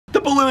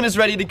balloon is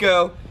ready to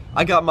go.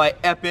 I got my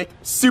epic,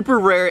 super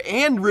rare,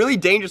 and really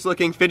dangerous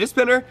looking fidget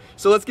spinner.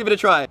 So let's give it a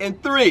try. In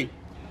 3,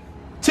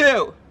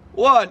 2,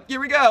 1, here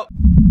we go.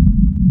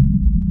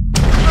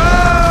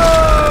 Oh!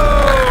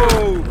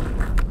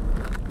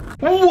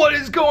 What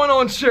is going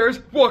on,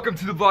 sharers? Welcome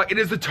to the vlog. It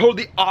is a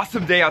totally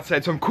awesome day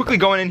outside, so I'm quickly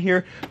going in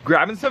here,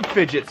 grabbing some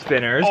fidget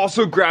spinners,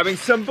 also grabbing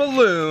some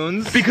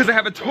balloons, because I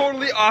have a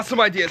totally awesome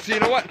idea. So you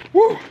know what?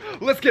 Woo!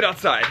 Let's get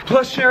outside.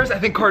 Plus, sharers, I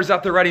think Carter's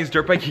out there riding his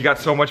dirt bike. He got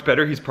so much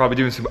better. He's probably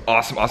doing some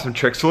awesome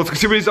tricks. So let's go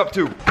see what he's up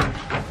to.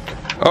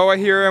 Oh, I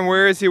hear him.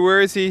 Where is he?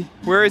 Where is he?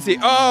 Where is he?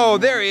 Oh,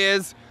 there he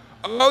is.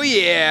 Oh,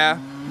 yeah.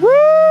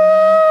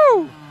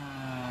 Woo!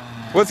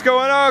 What's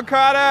going on,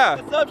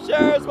 Carter? What's up,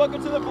 sharers?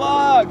 Welcome to the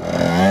vlog.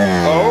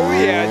 Oh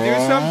yeah, do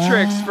some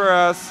tricks for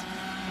us.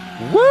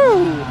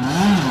 Woo!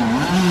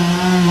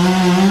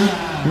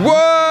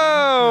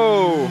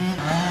 Whoa!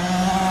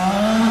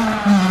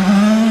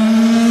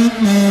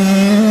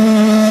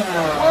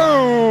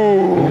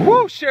 Whoa!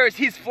 Whoa, sharers,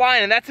 he's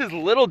flying, and that's his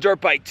little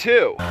dirt bike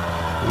too.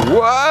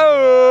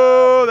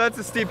 Whoa! That's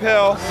a steep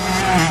hill.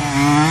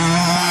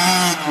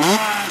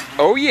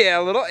 Oh yeah,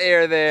 a little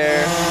air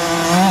there.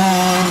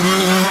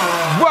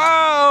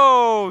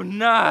 Whoa!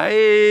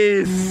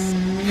 Nice!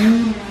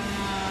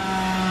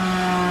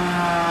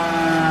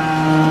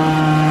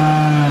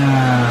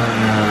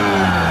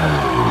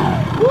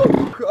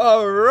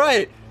 All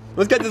right,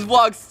 let's get this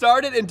vlog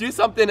started and do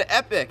something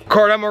epic.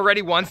 Carter, I'm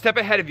already one step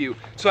ahead of you.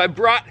 So I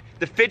brought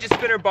the fidget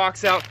spinner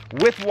box out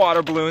with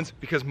water balloons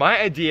because my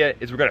idea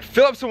is we're gonna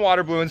fill up some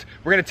water balloons.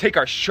 We're gonna take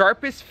our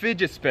sharpest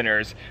fidget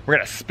spinners, we're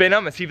gonna spin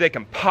them and see if they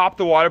can pop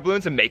the water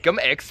balloons and make them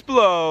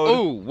explode.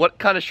 Oh, what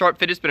kind of sharp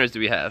fidget spinners do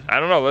we have? I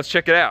don't know, let's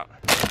check it out.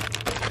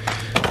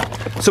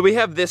 So we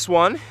have this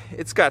one.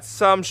 It's got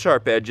some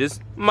sharp edges.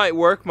 Might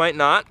work, might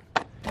not.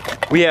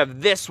 We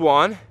have this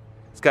one.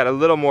 It's got a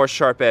little more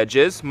sharp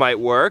edges. Might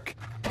work.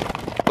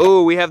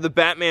 Oh, we have the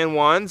Batman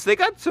ones. They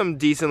got some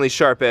decently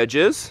sharp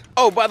edges.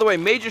 Oh, by the way,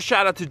 major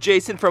shout out to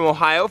Jason from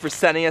Ohio for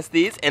sending us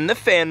these in the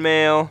fan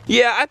mail.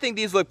 Yeah, I think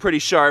these look pretty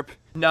sharp.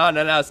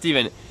 No,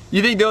 Steven.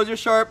 You think those are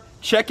sharp?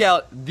 Check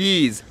out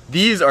these.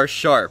 These are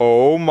sharp.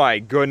 Oh my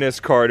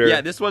goodness, Carter.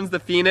 Yeah, this one's the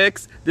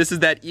Phoenix. This is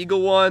that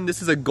Eagle one.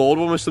 This is a gold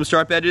one with some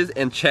sharp edges.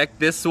 And check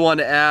this one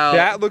out.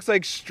 That looks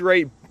like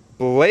straight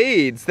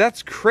blades.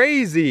 That's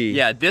crazy.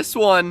 Yeah, this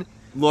one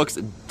looks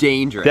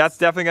dangerous. That's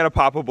definitely gonna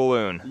pop a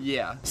balloon.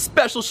 Yeah.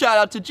 Special shout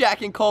out to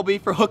Jack and Colby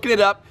for hooking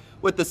it up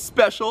with the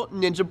special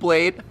Ninja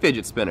Blade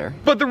fidget spinner.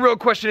 But the real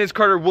question is,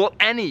 Carter, will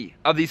any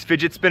of these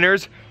fidget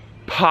spinners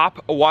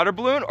pop a water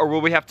balloon, or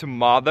will we have to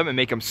mod them and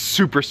make them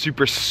super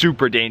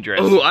dangerous?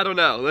 Oh, I don't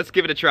know. Let's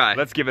give it a try.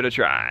 Let's give it a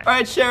try. All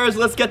right, sharers,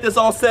 let's get this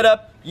all set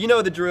up. You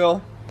know the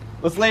drill.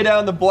 Let's lay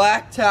down the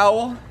black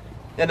towel,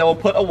 and then we'll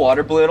put a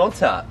water balloon on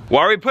top.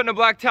 Why are we putting a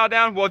black towel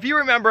down? Well, if you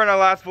remember in our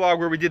last vlog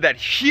where we did that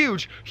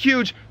huge,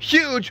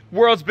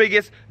 world's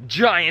biggest,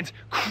 giant,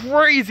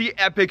 crazy,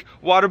 epic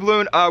water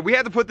balloon, we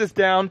had to put this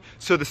down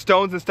so the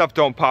stones and stuff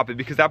don't pop it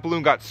because that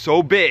balloon got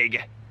so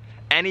big.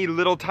 Any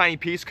little tiny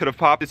piece could have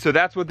popped it, so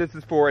that's what this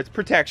is for. It's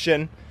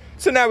protection.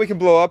 So now we can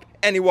blow up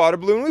any water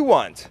balloon we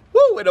want.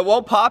 Woo, and it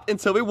won't pop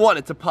until we want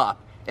it to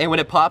pop. And when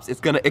it pops, it's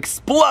gonna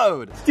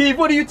explode. Steve,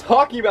 what are you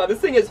talking about?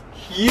 This thing is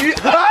huge.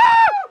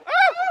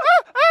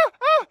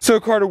 So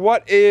Carter,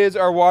 what is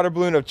our water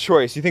balloon of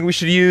choice? You think we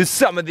should use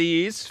some of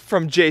these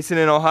from Jason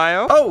in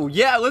Ohio? Oh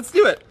yeah, let's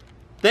do it.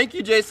 Thank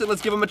you, Jason.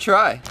 Let's give him a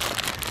try.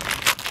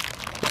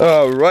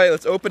 All right,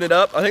 let's open it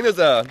up. I think there's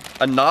a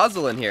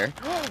nozzle in here.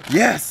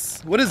 Yes.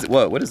 What is it?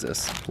 Whoa, what is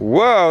this?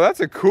 Whoa, that's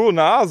a cool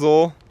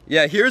nozzle.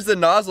 Yeah, here's the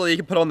nozzle you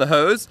can put on the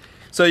hose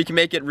so you can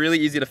make it really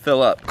easy to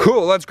fill up.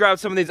 Cool, let's grab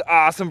some of these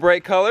awesome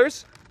bright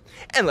colors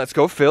and let's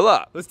go fill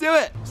up. Let's do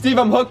it. Steve,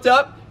 I'm hooked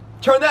up.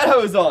 Turn that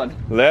hose on.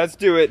 Let's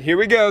do it. Here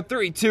we go.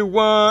 3, 2,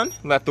 1.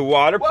 Let the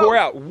water pour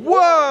out.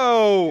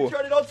 Whoa! You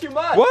turned it on too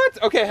much.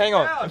 What? Okay, hang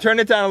on. I'm turning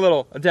it down a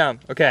little. Down.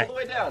 Okay. All the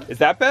way down. Is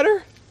that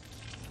better?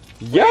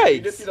 Wait, Yikes.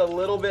 you just need a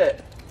little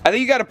bit. I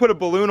think you got to put a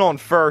balloon on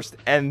first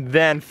and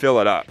then fill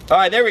it up. All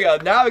right, there we go.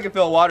 Now we can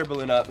fill a water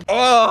balloon up.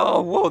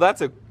 Oh, whoa,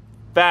 that's a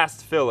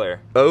fast filler.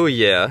 Oh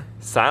yeah.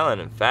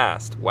 Silent and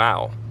fast.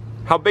 Wow.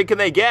 How big can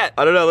they get?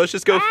 I don't know. Let's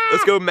just go.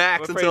 Let's go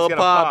max until it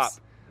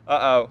pops.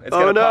 Uh-oh. It's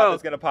gonna pop.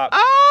 It's gonna pop.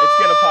 Ah! It's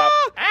gonna pop.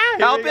 Ah,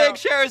 How big,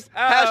 sharers?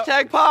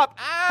 Hashtag pop.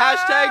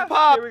 Hashtag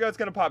pop. Here we go. It's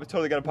gonna pop. It's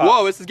totally gonna pop.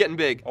 Whoa, this is getting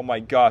big. Oh my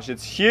gosh,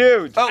 it's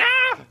huge. Oh.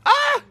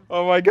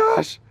 Oh my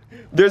gosh.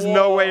 There's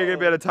no way you're gonna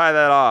be able to tie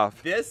that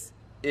off. This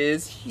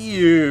is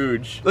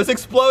huge. Let's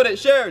explode it,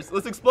 sharers.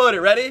 Let's explode it.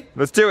 Ready?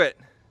 Let's do it.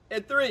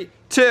 In 3,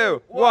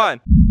 2,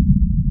 1.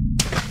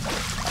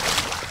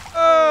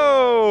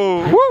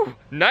 Oh! Woo!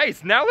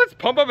 Nice. Now let's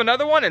pump up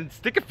another one and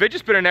stick a fidget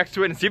spinner next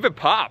to it and see if it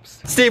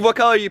pops. Steve, what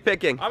color are you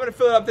picking? I'm gonna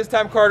fill it up this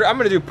time, Carter. I'm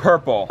gonna do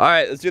purple. All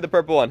right, let's do the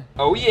purple one.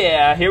 Oh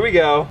yeah, here we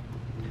go.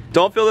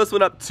 Don't fill this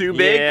one up too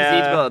big because you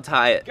need to be able to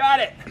tie it. Got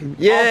it.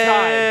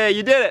 Yeah,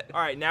 you did it. All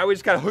right, now we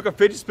just gotta hook a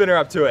fidget spinner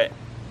up to it.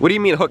 What do you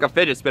mean hook a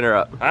fidget spinner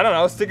up? I don't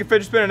know, stick a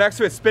fidget spinner next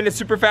to it, spin it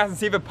super fast and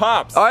see if it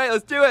pops. All right,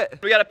 let's do it.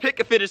 We gotta pick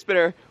a fidget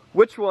spinner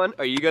which one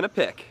are you gonna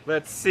pick?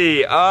 Let's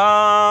see.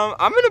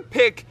 I'm gonna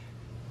pick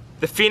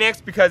the Phoenix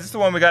because it's the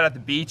one we got at the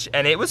beach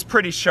and it was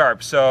pretty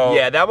sharp, so.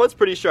 Yeah, that one's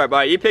pretty sharp. All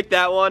right, you pick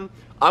that one.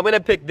 I'm gonna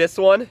pick this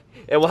one,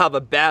 and we'll have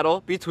a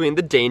battle between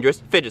the dangerous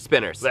fidget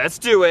spinners. Let's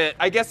do it.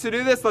 I guess to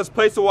do this, let's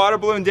place the water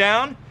balloon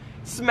down,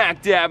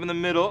 smack dab in the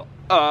middle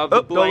of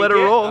the blanket. Don't let it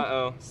roll.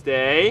 Uh-oh,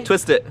 stay.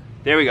 Twist it.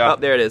 There we go. Oh,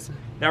 there it is.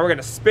 Now we're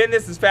gonna spin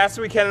this as fast as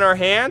we can in our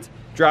hand,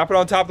 drop it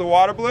on top of the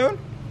water balloon,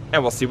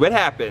 and we'll see what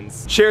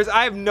happens. Sharers,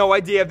 I have no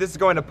idea if this is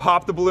going to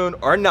pop the balloon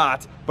or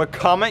not, but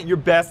comment your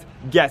best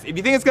guess. If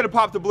you think it's gonna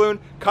pop the balloon,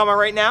 comment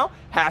right now,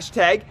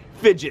 hashtag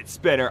fidget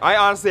spinner. I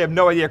honestly have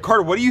no idea.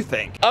 Carter, what do you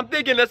think? I'm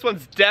thinking this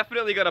one's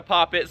definitely gonna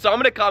pop it, so I'm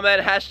gonna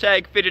comment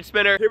hashtag fidget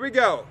spinner. Here we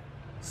go.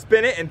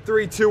 Spin it in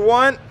 3, 2,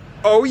 1.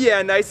 Oh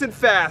yeah, nice and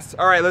fast.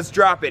 All right, let's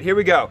drop it. Here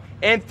we go.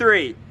 In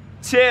 3,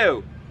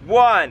 2,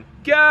 1,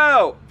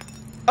 go!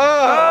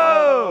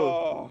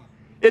 Oh!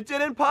 It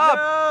didn't pop.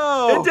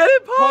 No. It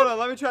didn't pop. Hold on,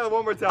 let me try that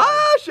one more time.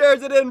 Ah,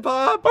 Sharers, it didn't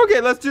pop.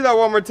 Okay, let's do that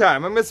one more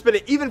time. I'm gonna spin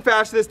it even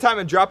faster this time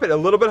and drop it a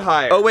little bit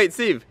higher. Oh wait,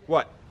 Steve.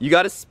 What? You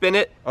gotta spin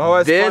it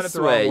this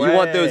way. You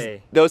want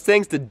those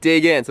things to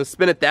dig in, so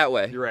spin it that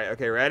way. You're right.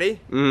 Okay, ready?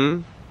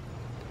 Mm-hmm.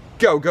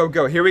 Go, go,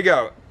 go. Here we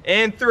go.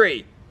 In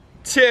 3,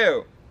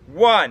 2,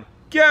 1,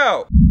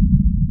 go!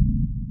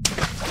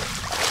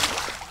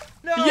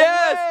 No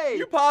Yes! way!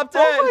 You popped it!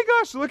 Oh my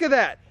gosh, look at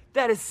that.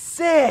 That is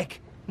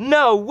sick.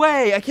 No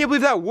way. I can't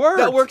believe that worked.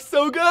 That worked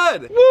so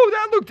good. Woo,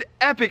 that looked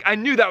epic. I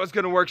knew that was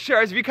gonna work.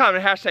 Sharers, if you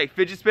comment hashtag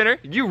fidget spinner,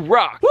 you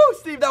rock. Woo,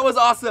 Steve, that was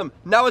awesome.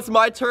 Now it's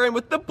my turn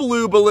with the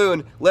blue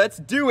balloon. Let's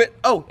do it.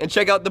 Oh, and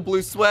check out the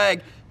blue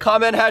swag.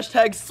 Comment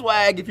hashtag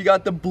swag if you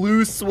got the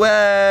blue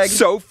swag.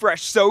 So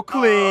fresh, so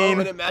clean. Oh,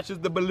 and it matches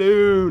the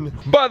balloon.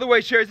 By the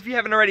way, Sharers, if you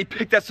haven't already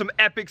picked up some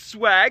epic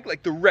swag,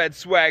 like the red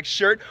swag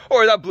shirt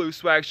or that blue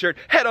swag shirt,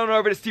 head on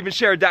over to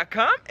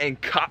StevenSharer.com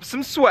and cop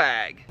some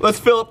swag. Let's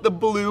fill up the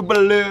blue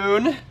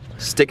balloon.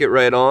 Stick it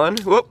right on.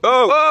 Whoop.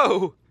 Oh.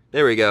 Whoa.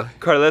 There we go.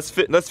 Carter, let's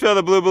fill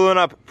the blue balloon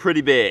up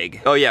pretty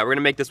big. Oh yeah, we're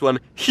gonna make this one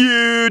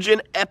huge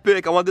and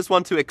epic. I want this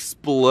one to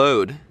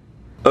explode.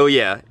 Oh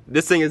yeah,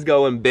 this thing is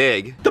going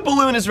big. The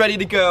balloon is ready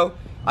to go.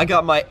 I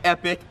got my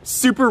epic,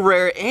 super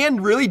rare,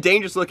 and really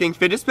dangerous looking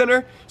fidget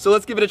spinner. So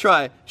let's give it a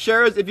try.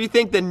 Sharers, if you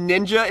think the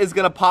Ninja is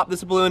gonna pop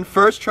this balloon,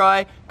 first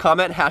try,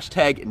 comment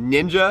hashtag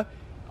Ninja.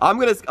 I'm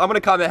gonna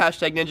comment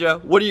hashtag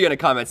Ninja. What are you gonna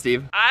comment,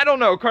 Steve? I don't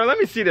know, Carter, let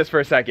me see this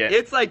for a second.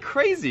 It's like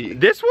crazy.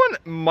 This one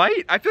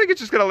might, I feel like it's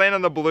just gonna land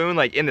on the balloon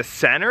like in the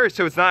center,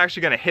 so it's not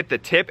actually gonna hit the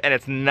tip and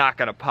it's not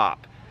gonna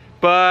pop.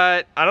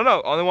 But, I don't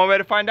know, only one way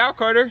to find out,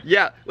 Carter.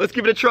 Yeah, let's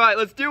give it a try,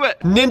 let's do it.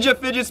 Ninja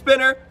fidget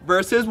spinner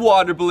versus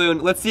water balloon.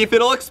 Let's see if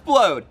it'll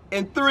explode.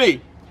 In 3,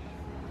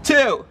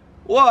 2,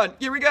 1,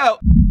 here we go.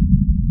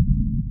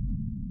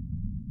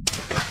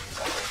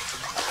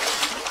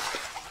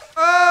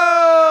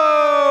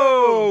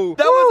 Oh!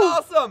 That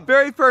was awesome.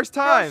 Very first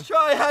time. First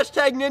try,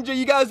 hashtag Ninja,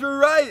 you guys were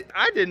right.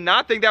 I did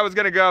not think that was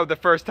gonna go the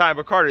first time,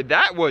 but Carter,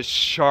 that was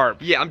sharp.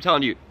 Yeah, I'm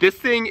telling you, this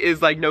thing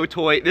is like no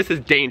toy. This is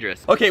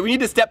dangerous. Okay, we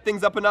need to step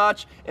things up a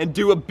notch and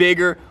do a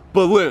bigger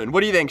balloon. What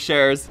do you think,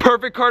 Sharers?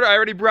 Perfect, Carter. I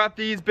already brought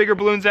these bigger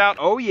balloons out.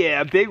 Oh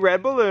yeah, big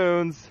red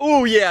balloons.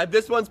 Oh yeah,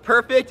 this one's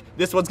perfect.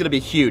 This one's gonna be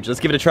huge.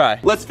 Let's give it a try.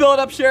 Let's fill it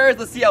up, Sharers.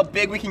 Let's see how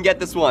big we can get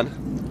this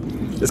one.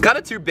 It's kind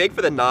of too big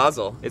for the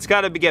nozzle. It's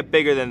got to get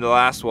bigger than the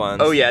last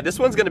one. Oh yeah, this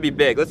one's gonna be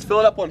big. Let's fill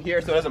it up on here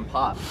so it doesn't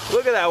pop.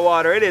 Look at that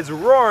water. It is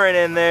roaring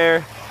in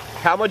there.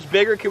 How much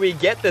bigger can we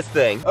get this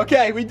thing?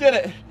 Okay, we did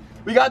it.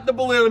 We got the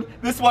balloon.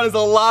 This one is a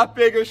lot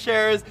bigger,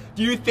 Sharers.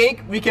 Do you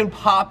think we can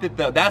pop it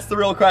though? That's the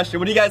real question.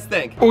 What do you guys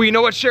think? Oh, you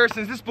know what, Sharers?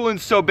 Since this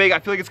balloon's so big, I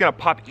feel like it's gonna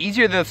pop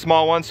easier than the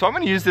small one. So I'm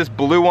gonna use this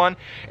blue one.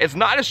 It's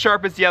not as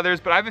sharp as the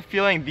others, but I have a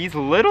feeling these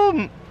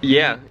little...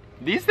 Yeah.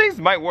 These things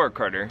might work,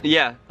 Carter.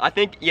 Yeah, I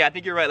think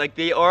you're right. Like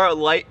they are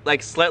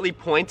like slightly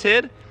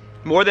pointed,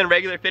 more than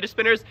regular fidget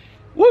spinners.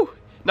 Woo!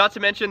 Not to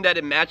mention that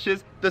it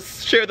matches the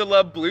Share the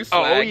Love blue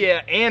swag. Oh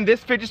yeah, and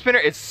this fidget spinner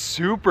is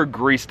super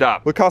greased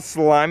up. Look how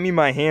slimy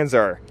my hands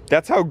are.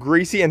 That's how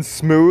greasy and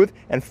smooth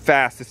and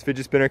fast this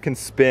fidget spinner can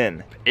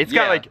spin. It's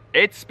got like,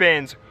 it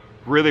spins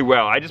really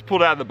well. I just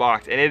pulled it out of the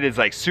box and it is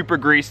like super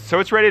greased, so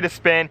it's ready to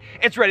spin.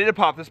 It's ready to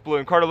pop this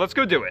balloon. Carter, let's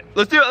go do it.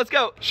 Let's do it, let's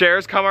go.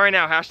 Sharers, come on right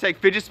now, hashtag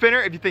fidget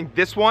spinner if you think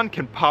this one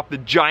can pop the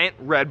giant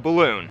red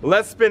balloon.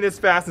 Let's spin this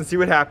fast and see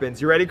what happens.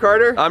 You ready,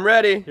 Carter? I'm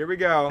ready. Here we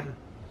go.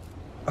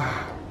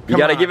 You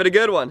gotta give it a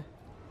good one.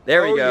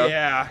 There we go.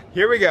 Yeah,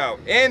 here we go.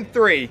 In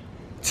 3,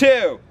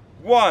 2,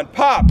 1,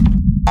 pop.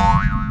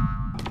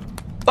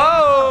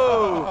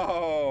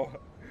 Oh!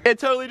 It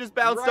totally just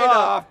bounced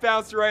off.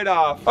 Bounced right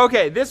off.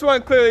 Okay, this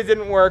one clearly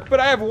didn't work, but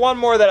I have one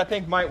more that I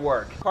think might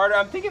work. Carter,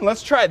 I'm thinking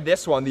let's try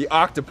this one, the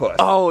octopus.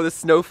 Oh, the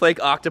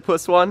snowflake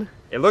octopus one?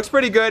 It looks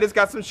pretty good. It's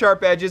got some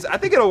sharp edges. I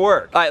think it'll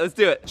work. All right, let's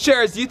do it.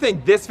 Sharers, do you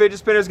think this fidget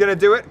spinner is gonna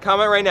do it?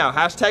 Comment right now,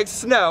 hashtag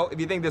snow, if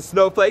you think the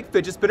snowflake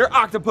fidget spinner,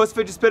 octopus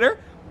fidget spinner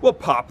will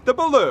pop the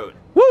balloon.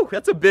 Woo,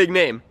 that's a big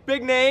name.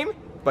 Big name,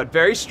 but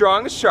very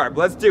strong and sharp.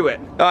 Let's do it.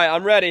 All right,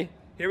 I'm ready.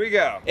 Here we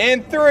go.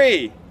 In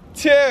 3,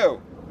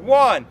 2,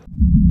 1.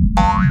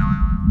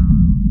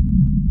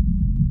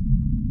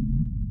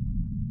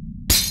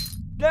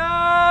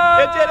 No!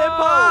 It didn't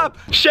pop!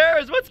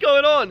 Shares, what's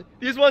going on?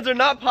 These ones are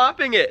not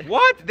popping it.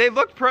 What? They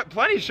look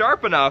plenty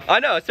sharp enough. I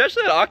know,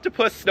 especially an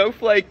octopus,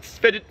 snowflake,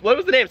 fidget, what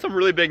was the name? Some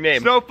really big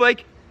name.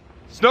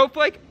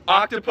 Snowflake,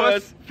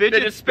 octopus,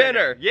 fidget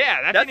spinner.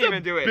 Yeah, That's didn't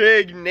even do it.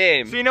 Big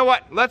name. So you know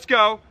what? Let's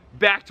go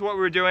back to what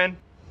we were doing.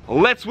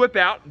 Let's whip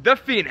out the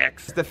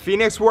Phoenix. The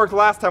Phoenix worked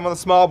last time on the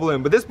small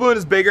balloon, but this balloon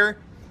is bigger.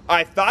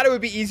 I thought it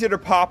would be easier to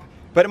pop,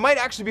 but it might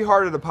actually be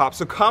harder to pop.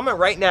 So comment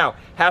right now,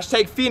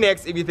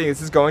 #Phoenix if you think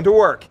this is going to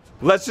work.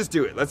 Let's just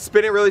do it. Let's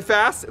spin it really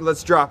fast and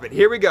let's drop it.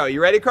 Here we go.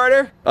 You ready,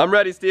 Carter? I'm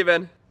ready,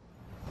 Steven.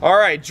 All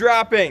right,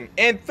 dropping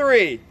in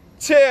 3,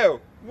 2,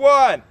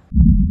 1.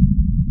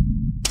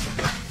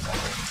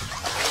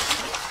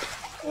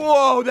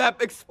 Whoa,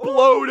 that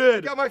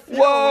exploded. Got my feet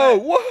Whoa,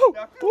 wet. whoa,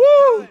 That feels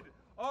whoa. good.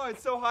 Oh,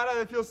 it's so hot out,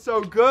 it feels so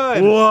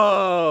good.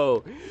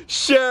 Whoa.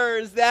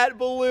 Shares, that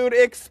balloon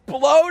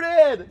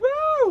exploded.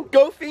 Woo.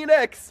 Go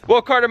Phoenix.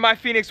 Well, Carter, my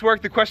Phoenix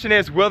worked. The question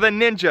is, will the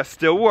Ninja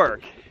still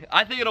work?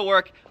 I think it'll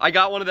work. I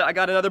got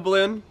another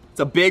balloon. It's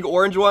a big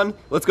orange one.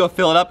 Let's go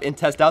fill it up and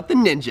test out the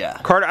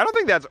Ninja. Carter, I don't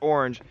think that's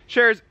orange.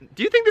 Shares,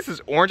 do you think this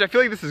is orange? I feel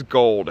like this is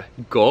gold.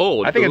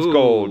 Gold? I think it's Ooh.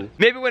 gold.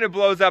 Maybe when it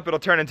blows up, it'll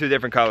turn into a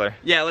different color.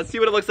 Yeah, let's see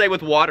what it looks like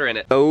with water in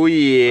it. Oh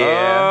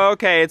yeah.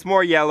 Okay, it's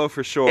more yellow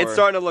for sure. It's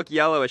starting to look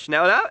yellowish.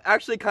 Now that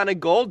actually kind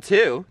of gold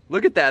too.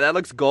 Look at that, that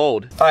looks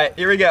gold. All right,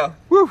 here we go.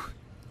 Woo.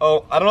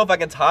 Oh, I don't know if I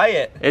can tie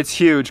it. It's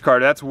huge,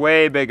 Carter. That's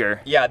way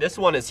bigger. Yeah, this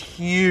one is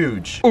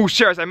huge. Oh,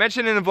 Shares, I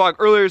mentioned in the vlog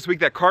earlier this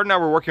week that Carter and I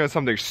were working on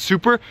something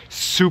super,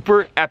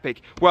 super epic.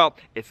 Well,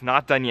 it's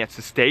not done yet,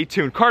 so stay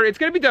tuned. Carter, it's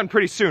gonna be done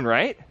pretty soon,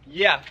 right?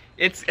 Yeah,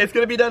 it's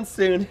gonna be done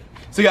soon.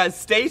 So guys,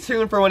 stay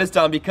tuned for when it's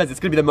done because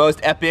it's gonna be the most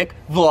epic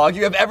vlog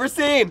you have ever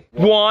seen.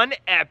 One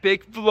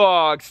epic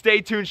vlog.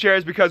 Stay tuned,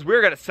 Shares, because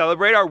we're gonna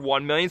celebrate our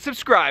 1 million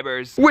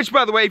subscribers. Which,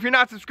 by the way, if you're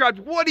not subscribed,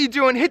 what are you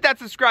doing? Hit that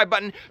subscribe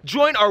button.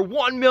 Join our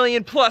 1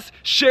 million plus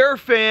share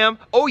fam.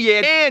 Oh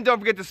yeah, and don't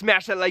forget to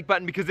smash that like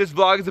button because this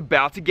vlog is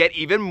about to get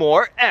even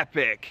more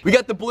epic. We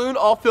got the balloon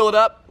all filled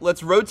up.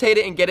 Let's rotate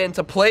it and get it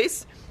into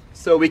place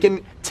so we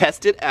can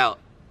test it out.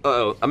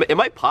 Uh-oh, it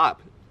might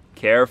pop.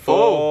 Careful.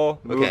 Oh,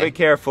 Move okay. it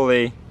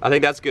carefully. I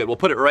think that's good. We'll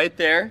put it right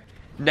there.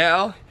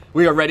 Now,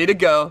 we are ready to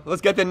go.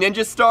 Let's get the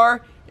Ninja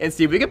Star and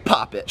see if we can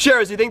pop it.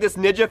 Shares, do you think this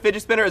Ninja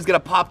fidget spinner is gonna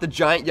pop the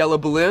giant yellow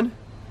balloon?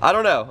 I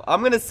don't know.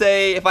 I'm gonna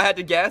say, if I had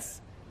to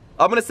guess,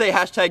 I'm gonna say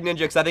 #Ninja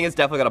because I think it's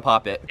definitely gonna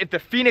pop it. If the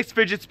Phoenix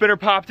fidget spinner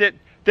popped it,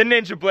 the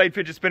Ninja Blade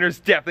fidget spinner is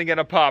definitely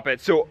gonna pop it.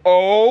 So,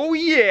 oh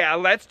yeah,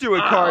 let's do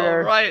it,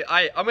 Carter. All right,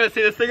 I'm gonna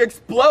see this thing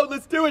explode.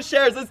 Let's do it,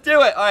 Shares, let's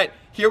do it. All right,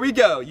 here we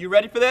go. You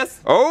ready for this?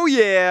 Oh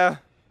yeah.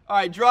 All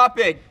right,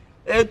 dropping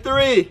in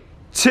 3,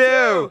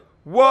 2,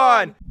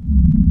 1.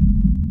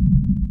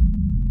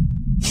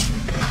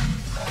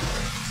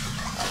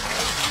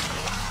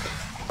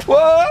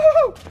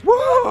 Whoa!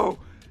 Whoa!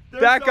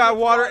 There's That so got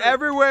much water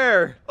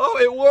everywhere. Oh,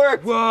 it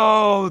worked.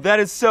 Whoa, that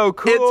is so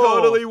cool. It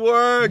totally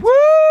worked.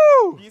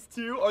 Woo! These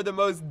two are the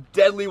most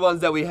deadly ones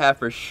that we have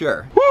for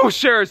sure. Woo,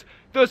 Shares,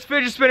 those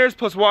fidget spinners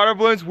plus water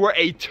balloons were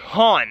a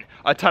ton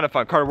of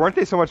fun. Carter, weren't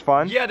they so much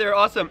fun? Yeah, they're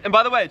awesome. And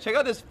by the way, check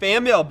out this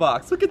fan mail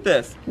box. Look at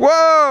this.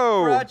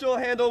 Whoa! Fragile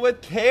handle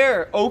with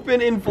care.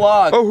 Open in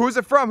vlog. Oh, who's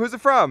it from? Who's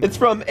it from? It's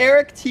from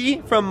Eric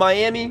T from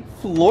Miami,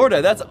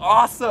 Florida. That's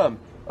awesome.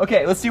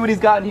 Okay, let's see what he's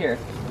got in here.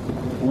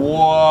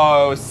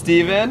 Whoa,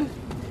 Steven.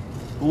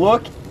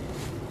 Look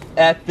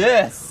at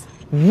this.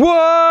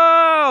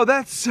 Whoa,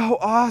 that's so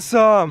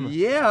awesome.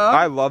 Yeah.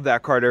 I love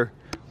that, Carter.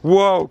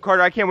 Whoa,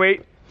 Carter, I can't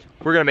wait.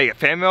 We're gonna make a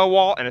fan mail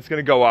wall and it's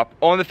gonna go up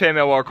on the fan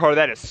mail wall. Carter,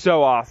 that is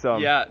so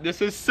awesome. Yeah,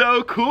 this is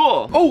so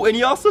cool. Oh, and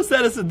he also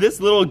sent us this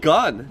little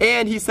gun.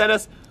 And he sent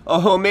us a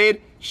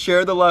homemade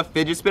Share the Love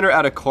fidget spinner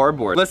out of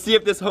cardboard. Let's see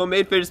if this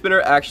homemade fidget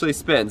spinner actually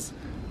spins.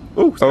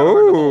 Ooh, it's kinda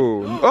hard to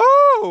hold.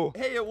 Oh!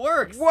 Hey, it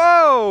works.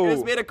 Whoa!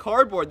 It's made of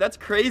cardboard. That's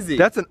crazy.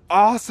 That's an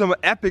awesome,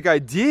 epic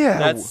idea.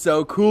 That's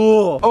so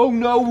cool. Oh,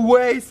 no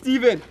way,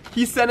 Steven.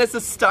 He sent us a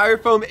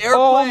styrofoam airplane.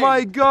 Oh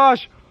my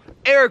gosh.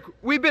 Eric,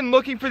 we've been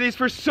looking for these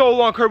for so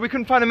long, Carter. We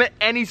couldn't find them at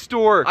any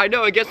store. I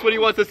know, and guess what he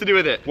wants us to do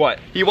with it? What?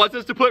 He wants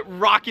us to put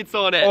rockets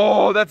on it.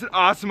 Oh, that's an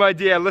awesome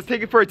idea. Let's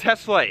take it for a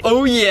test flight.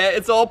 Oh yeah,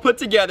 it's all put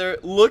together.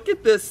 Look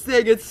at this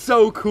thing, it's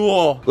so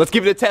cool. Let's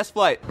give it a test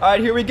flight. All right,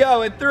 here we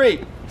go in 3,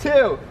 2,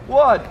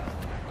 1.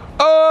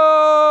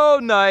 Oh,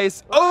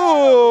 nice.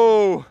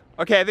 Oh.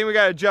 Okay, I think we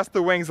gotta adjust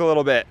the wings a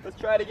little bit. Let's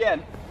try it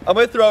again. I'm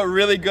gonna throw it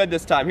really good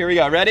this time. Here we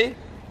go, ready?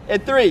 In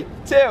 3,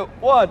 2,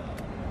 1.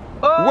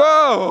 Oh!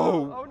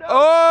 Whoa! Oh, no.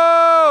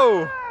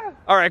 Oh!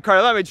 All right,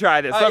 Carter, let me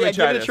try this. Let me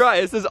try give it this. a try.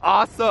 This is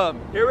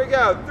awesome. Here we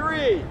go.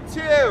 3,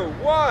 2,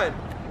 1.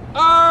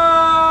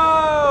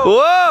 Oh!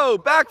 Whoa!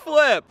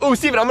 Backflip. Oh,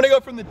 Steven, I'm gonna go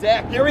from the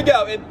deck. Here we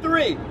go. In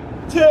 3,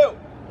 2,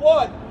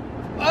 1.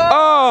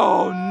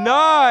 Oh,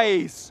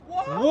 nice!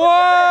 Whoa!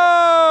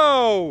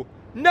 Whoa!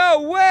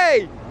 No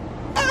way!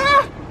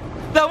 Ah!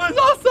 That was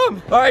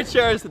awesome. All right,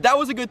 Sharers, that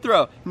was a good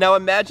throw. Now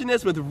imagine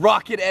this with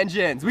rocket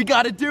engines. We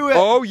gotta do it.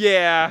 Oh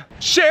yeah.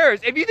 Sharers,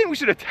 if you think we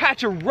should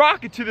attach a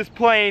rocket to this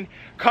plane,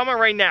 comment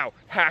right now.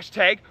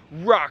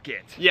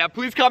 #rocket. Yeah,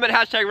 please comment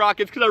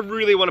 #rockets because I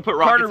really want to put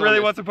rockets Carter on really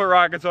this. wants to put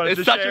rockets on it. It's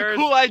So such Sharers,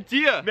 a cool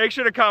idea. make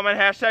sure to comment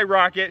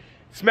 #rocket.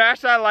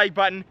 Smash that like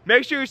button.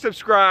 Make sure you're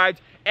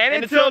subscribed.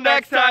 And until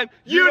next time,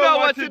 you know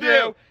what to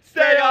do.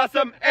 Stay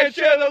awesome and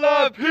share the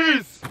love.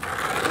 Peace.